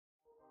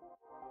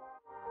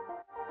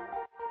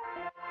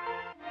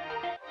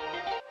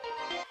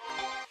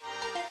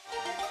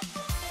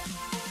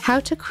How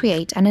to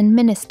create and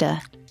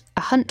administer a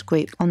hunt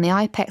group on the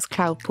iPECS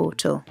cloud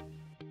portal.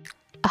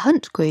 A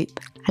hunt group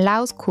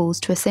allows calls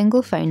to a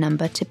single phone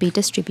number to be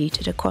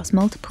distributed across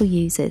multiple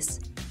users.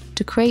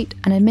 To create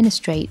and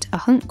administrate a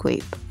hunt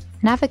group,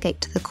 navigate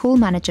to the Call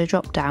Manager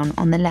drop-down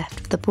on the left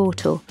of the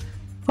portal,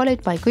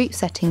 followed by Group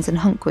Settings and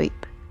Hunt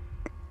Group.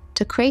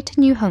 To create a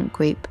new hunt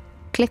group,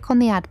 click on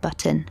the Add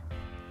button.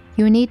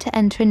 You will need to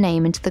enter a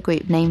name into the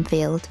group name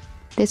field.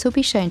 This will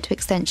be shown to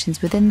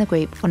extensions within the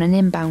group on an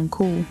inbound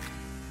call.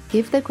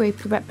 Give the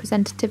group a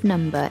representative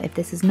number if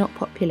this is not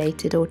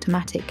populated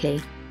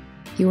automatically.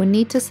 You will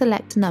need to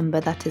select a number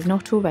that is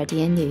not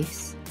already in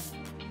use.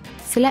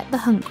 Select the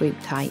hunt group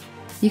type.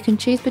 You can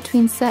choose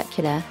between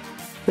circular,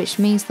 which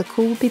means the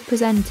call will be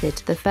presented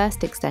to the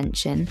first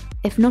extension.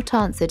 If not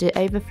answered, it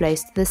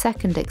overflows to the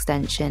second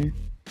extension.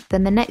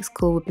 Then the next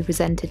call will be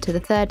presented to the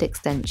third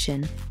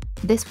extension.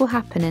 This will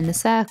happen in a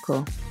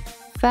circle.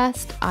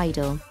 First,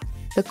 idle.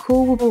 The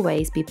call will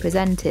always be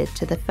presented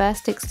to the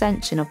first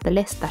extension of the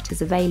list that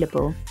is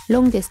available.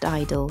 Longest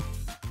idle.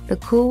 The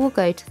call will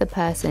go to the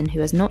person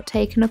who has not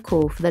taken a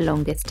call for the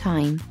longest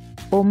time.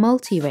 Or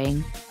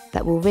multi-ring,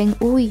 that will ring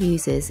all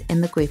users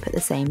in the group at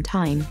the same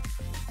time.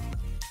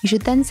 You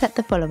should then set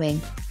the following: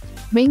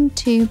 ring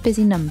to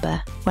busy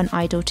number when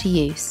idle to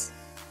use,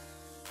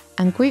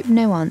 and group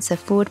no answer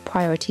forward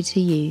priority to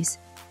use.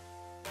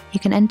 You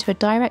can enter a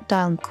direct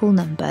dial call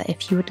number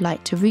if you would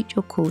like to route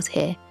your calls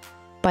here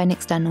by an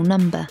external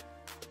number.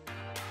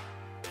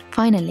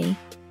 Finally,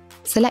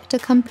 select a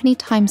company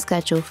time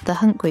schedule for the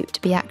hunt group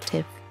to be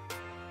active.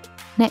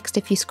 Next,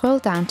 if you scroll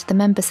down to the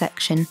member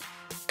section,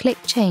 click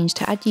Change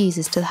to add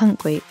users to the hunt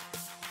group.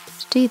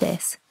 To do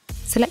this,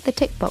 select the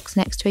tick box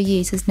next to a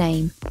user's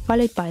name,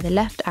 followed by the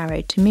left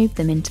arrow to move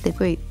them into the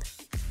group.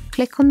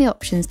 Click on the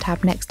Options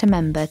tab next to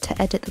Member to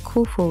edit the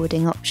call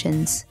forwarding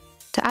options.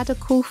 To add a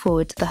call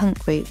forward to the hunt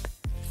group,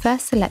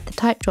 first select the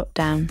type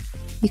drop-down.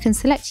 You can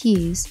select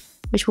Use,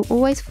 which will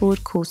always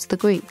forward calls to the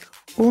group.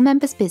 All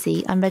members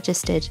busy,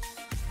 unregistered.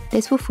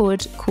 This will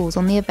forward calls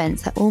on the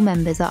events that all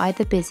members are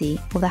either busy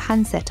or the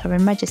handset are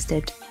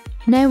unregistered.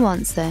 No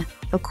answer.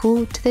 A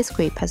call to this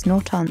group has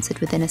not answered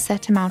within a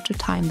set amount of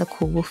time the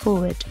call will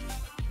forward.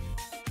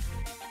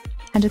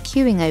 And a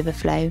queuing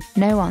overflow,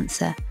 no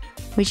answer,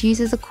 which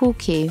uses a call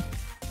queue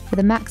with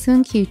a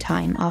maximum queue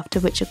time after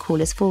which a call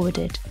is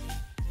forwarded.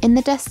 In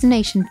the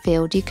destination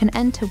field, you can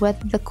enter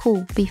whether the call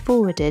will be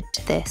forwarded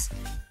to this.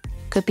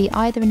 Could be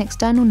either an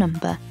external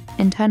number,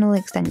 internal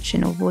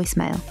extension or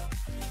voicemail.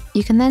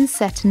 You can then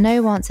set a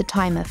no answer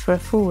timer for a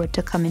forward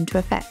to come into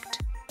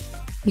effect.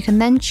 You can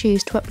then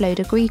choose to upload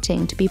a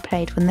greeting to be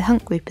played when the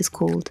hunt group is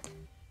called.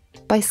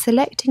 By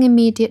selecting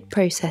immediate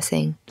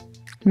processing,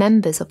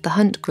 members of the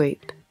hunt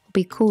group will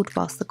be called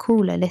whilst the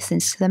caller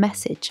listens to the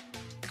message.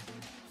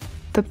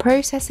 For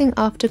processing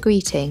after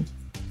greeting,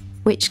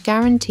 which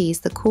guarantees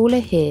the caller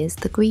hears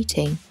the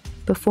greeting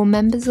before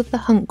members of the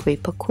hunt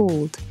group are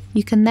called,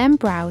 you can then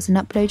browse and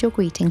upload your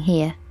greeting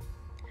here.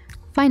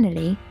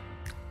 Finally,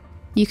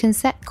 you can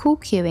set call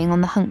queuing on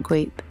the hunt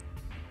group.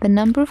 The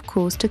number of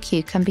calls to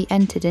queue can be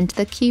entered into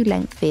the queue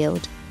length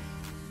field,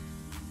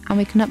 and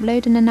we can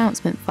upload an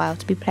announcement file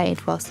to be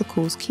played whilst the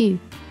calls queue.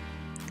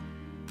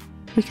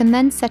 We can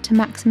then set a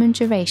maximum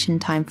duration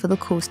time for the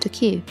calls to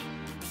queue.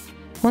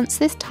 Once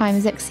this time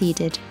is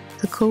exceeded,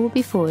 the call will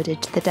be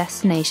forwarded to the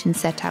destination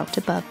set out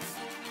above.